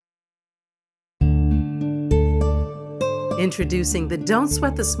Introducing the Don't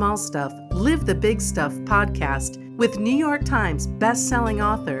Sweat the Small Stuff, Live the Big Stuff podcast with New York Times best-selling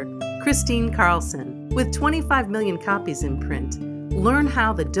author Kristine Carlson. With 25 million copies in print, learn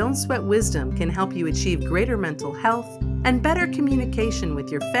how the Don't Sweat wisdom can help you achieve greater mental health and better communication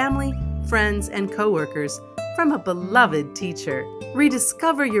with your family, friends, and coworkers from a beloved teacher.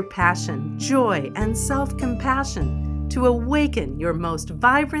 Rediscover your passion, joy, and self-compassion to awaken your most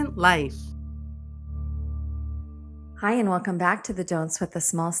vibrant life. Hi, and welcome back to the Don't Sweat the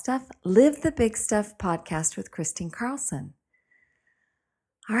Small Stuff, Live the Big Stuff podcast with Kristine Carlson.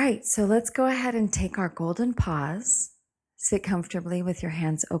 All right, so let's go ahead and take our golden pause. Sit comfortably with your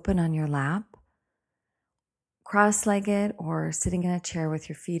hands open on your lap, cross-legged or sitting in a chair with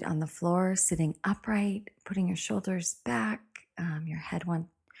your feet on the floor, sitting upright, putting your shoulders back. Your head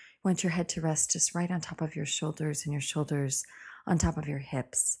want your head to rest just right on top of your shoulders and your shoulders on top of your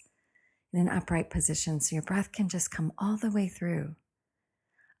hips in an upright position so your breath can just come all the way through.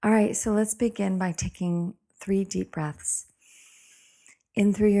 All right, so let's begin by taking 3 deep breaths.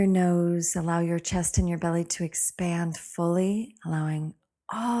 In through your nose, allow your chest and your belly to expand fully, allowing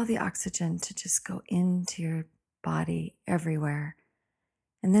all the oxygen to just go into your body everywhere.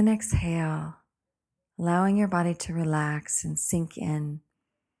 And then exhale, allowing your body to relax and sink in.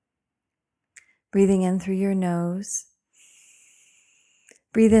 Breathing in through your nose.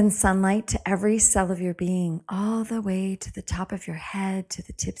 Breathe in sunlight to every cell of your being, all the way to the top of your head, to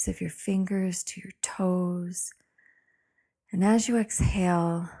the tips of your fingers, to your toes. And as you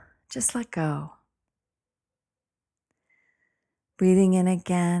exhale, just let go. Breathing in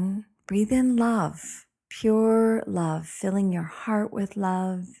again, breathe in love, pure love, filling your heart with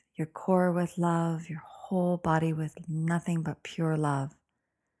love, your core with love, your whole body with nothing but pure love.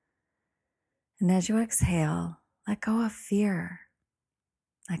 And as you exhale, let go of fear.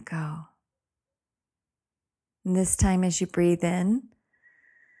 Let go. And this time as you breathe in,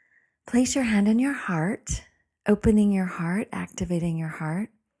 place your hand on your heart, opening your heart, activating your heart,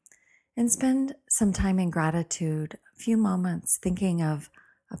 and spend some time in gratitude, a few moments thinking of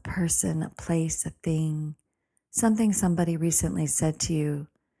a person, a place, a thing, something somebody recently said to you.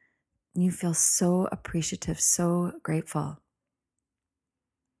 And you feel so appreciative, so grateful.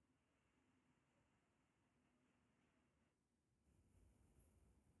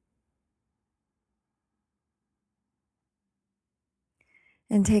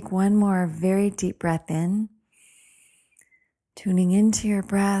 And take one more very deep breath in, tuning into your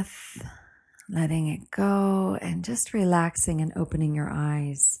breath, letting it go, and just relaxing and opening your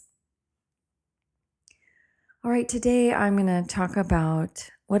eyes. All right, today I'm going to talk about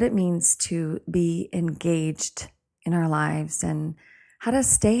what it means to be engaged in our lives and how to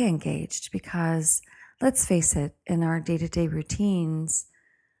stay engaged, because let's face it, in our day-to-day routines,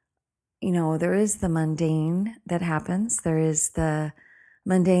 there is the mundane that happens. There is the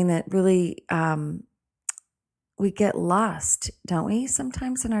mundane that really we get lost, don't we?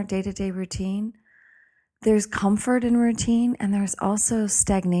 Sometimes in our day-to-day routine, there's comfort in routine, and there's also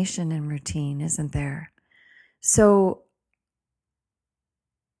stagnation in routine, isn't there? So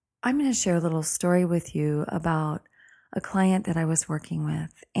I'm going to share a little story with you about a client that I was working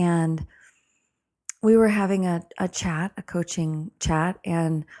with, and we were having a chat, a coaching chat,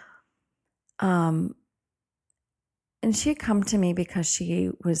 and she had come to me because she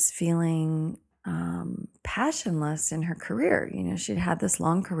was feeling passionless in her career. She'd had this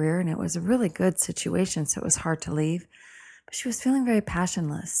long career and it was a really good situation, so it was hard to leave. But she was feeling very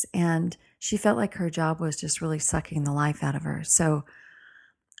passionless, and she felt like her job was just really sucking the life out of her. So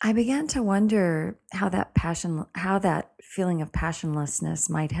I began to wonder how that feeling of passionlessness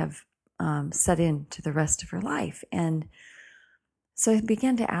might have set into the rest of her life. And so I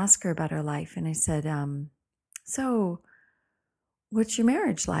began to ask her about her life, and I said, so what's your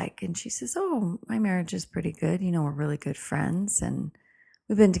marriage like? And she says, oh, my marriage is pretty good. We're really good friends, and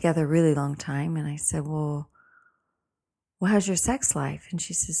we've been together a really long time. And I said, well, how's your sex life? And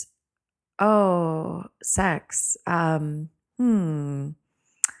she says, oh, sex. She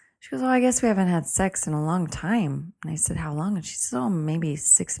goes, well, I guess we haven't had sex in a long time. And I said, how long? And she said, oh, maybe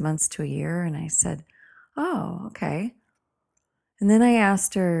 6 months to a year. And I said, oh, okay. And then I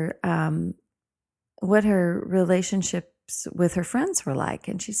asked her what her relationships with her friends were like.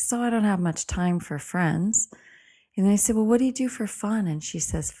 And she says, oh, I don't have much time for friends. And I said, well, what do you do for fun? And she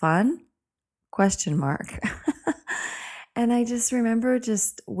says, fun? ? And I just remember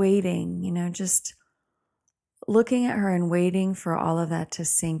just waiting, just looking at her and waiting for all of that to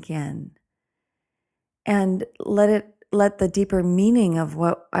sink in and let the deeper meaning of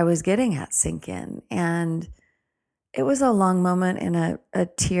what I was getting at sink in. And it was a long moment, and a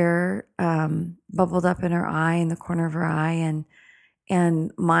tear bubbled up in her eye, in the corner of her eye,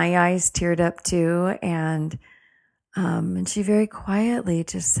 and my eyes teared up too. And she very quietly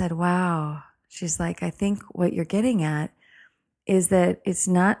just said, "Wow." She's like, "I think what you're getting at is that it's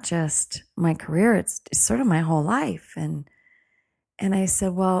not just my career; it's sort of my whole life." And I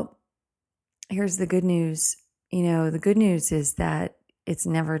said, "Well, here's the good news. The good news is that it's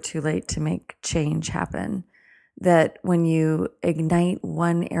never too late to make change happen. That when you ignite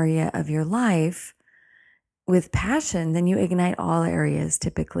one area of your life with passion, then you ignite all areas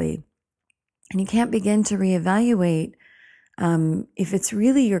typically. And you can't begin to reevaluate if it's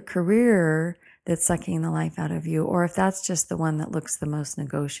really your career that's sucking the life out of you, or if that's just the one that looks the most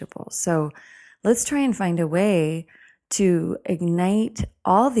negotiable. So let's try and find a way to ignite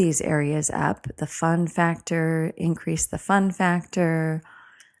all these areas up, the fun factor, increase the fun factor,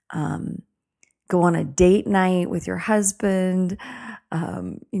 go on a date night with your husband,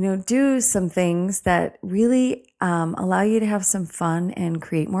 do some things that really allow you to have some fun and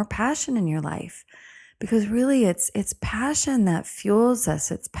create more passion in your life. Because really it's passion that fuels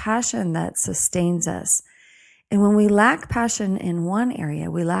us. It's passion that sustains us. And when we lack passion in one area,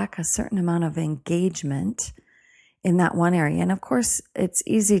 we lack a certain amount of engagement in that one area. And of course, it's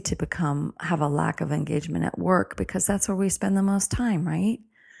easy to have a lack of engagement at work because that's where we spend the most time, right?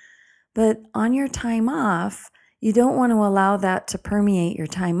 But on your time off, you don't want to allow that to permeate your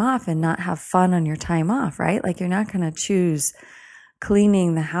time off and not have fun on your time off, right? Like you're not going to choose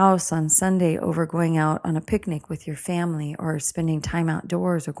cleaning the house on Sunday over going out on a picnic with your family, or spending time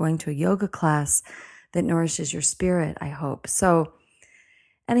outdoors, or going to a yoga class that nourishes your spirit, I hope. So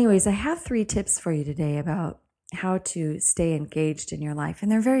anyways, I have 3 tips for you today about how to stay engaged in your life.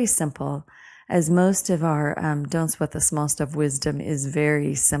 And they're very simple, as most of our Don't Sweat the Small Stuff wisdom is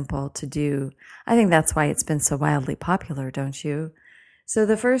very simple to do. I think that's why it's been so wildly popular, don't you? So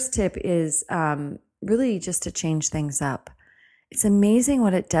the first tip is really just to change things up. It's amazing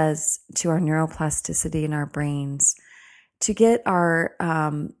what it does to our neuroplasticity in our brains to get our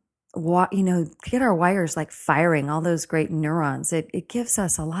get our wires like firing, all those great neurons. It gives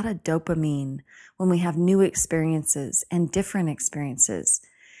us a lot of dopamine when we have new experiences and different experiences.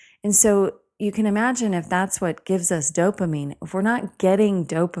 And so you can imagine if that's what gives us dopamine, if we're not getting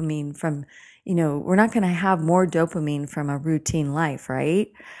dopamine from, we're not going to have more dopamine from a routine life, right?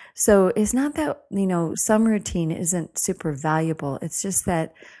 So it's not that, some routine isn't super valuable. It's just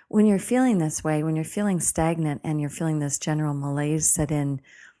that when you're feeling this way, when you're feeling stagnant and you're feeling this general malaise set in,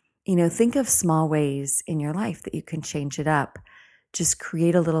 think of small ways in your life that you can change it up. Just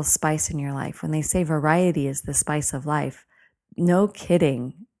create a little spice in your life. When they say variety is the spice of life, no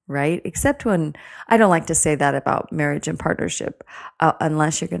kidding, right? Except when I don't like to say that about marriage and partnership,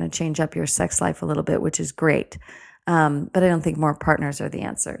 unless you're going to change up your sex life a little bit, which is great. But I don't think more partners are the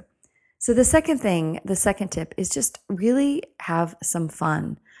answer. So the second tip is just really have some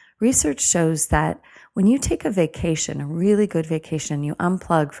fun. Research shows that when you take a vacation, a really good vacation, you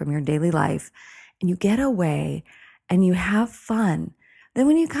unplug from your daily life and you get away and you have fun, then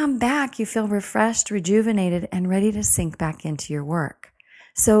when you come back, you feel refreshed, rejuvenated, and ready to sink back into your work.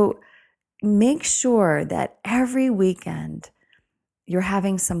 So make sure that every weekend you're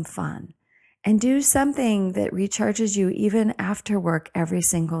having some fun, and do something that recharges you even after work every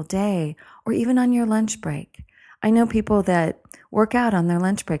single day, or even on your lunch break. I know people that work out on their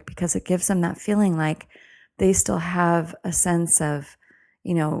lunch break because it gives them that feeling like they still have a sense of,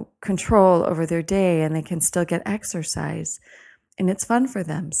 control over their day, and they can still get exercise, and it's fun for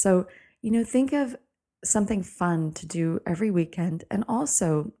them. So, think of something fun to do every weekend, and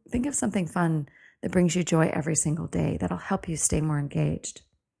also think of something fun that brings you joy every single day that'll help you stay more engaged.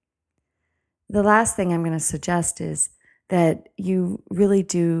 The last thing I'm going to suggest is that you really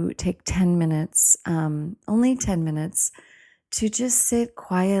do take 10 minutes, only 10 minutes, to just sit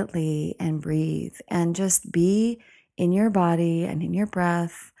quietly and breathe and just be in your body and in your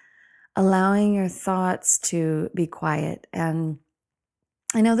breath, allowing your thoughts to be quiet. And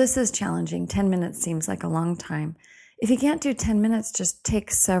I know this is challenging. 10 minutes seems like a long time. If you can't do 10 minutes, just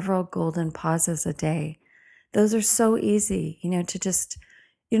take several golden pauses a day. Those are so easy, to just,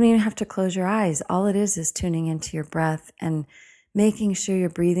 you don't even have to close your eyes. All it is tuning into your breath and making sure you're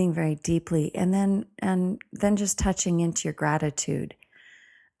breathing very deeply, and then just touching into your gratitude.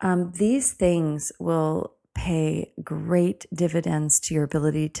 These things will pay great dividends to your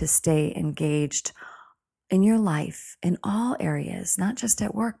ability to stay engaged in your life in all areas, not just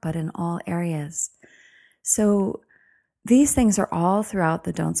at work, but in all areas. So these things are all throughout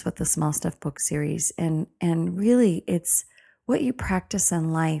the Don't Sweat the Small Stuff book series. And really it's what you practice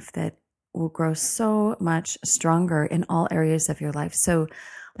in life that will grow so much stronger in all areas of your life. So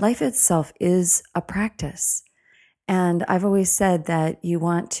life itself is a practice. And I've always said that you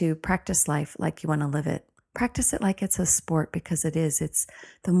want to practice life like you want to live it. Practice it like it's a sport, because it is. It's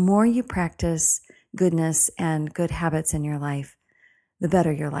the more you practice goodness and good habits in your life, the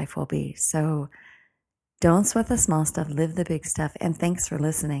better your life will be. So don't sweat the small stuff, live the big stuff. And thanks for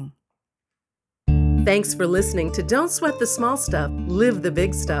listening. Thanks for listening to Don't Sweat the Small Stuff, Live the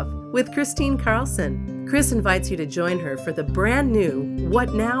Big Stuff with Christine Carlson. Chris invites you to join her for the brand new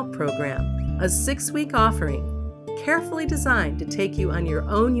What Now program, a 6-week offering carefully designed to take you on your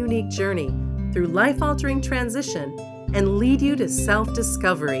own unique journey through life-altering transition and lead you to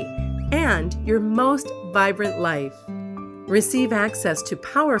self-discovery and your most vibrant life. Receive access to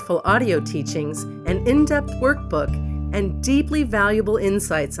powerful audio teachings, an in-depth workbook, and deeply valuable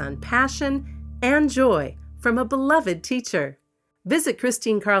insights on passion and joy from a beloved teacher. Visit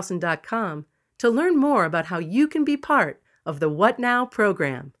ChristineCarlson.com to learn more about how you can be part of the What Now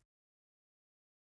program.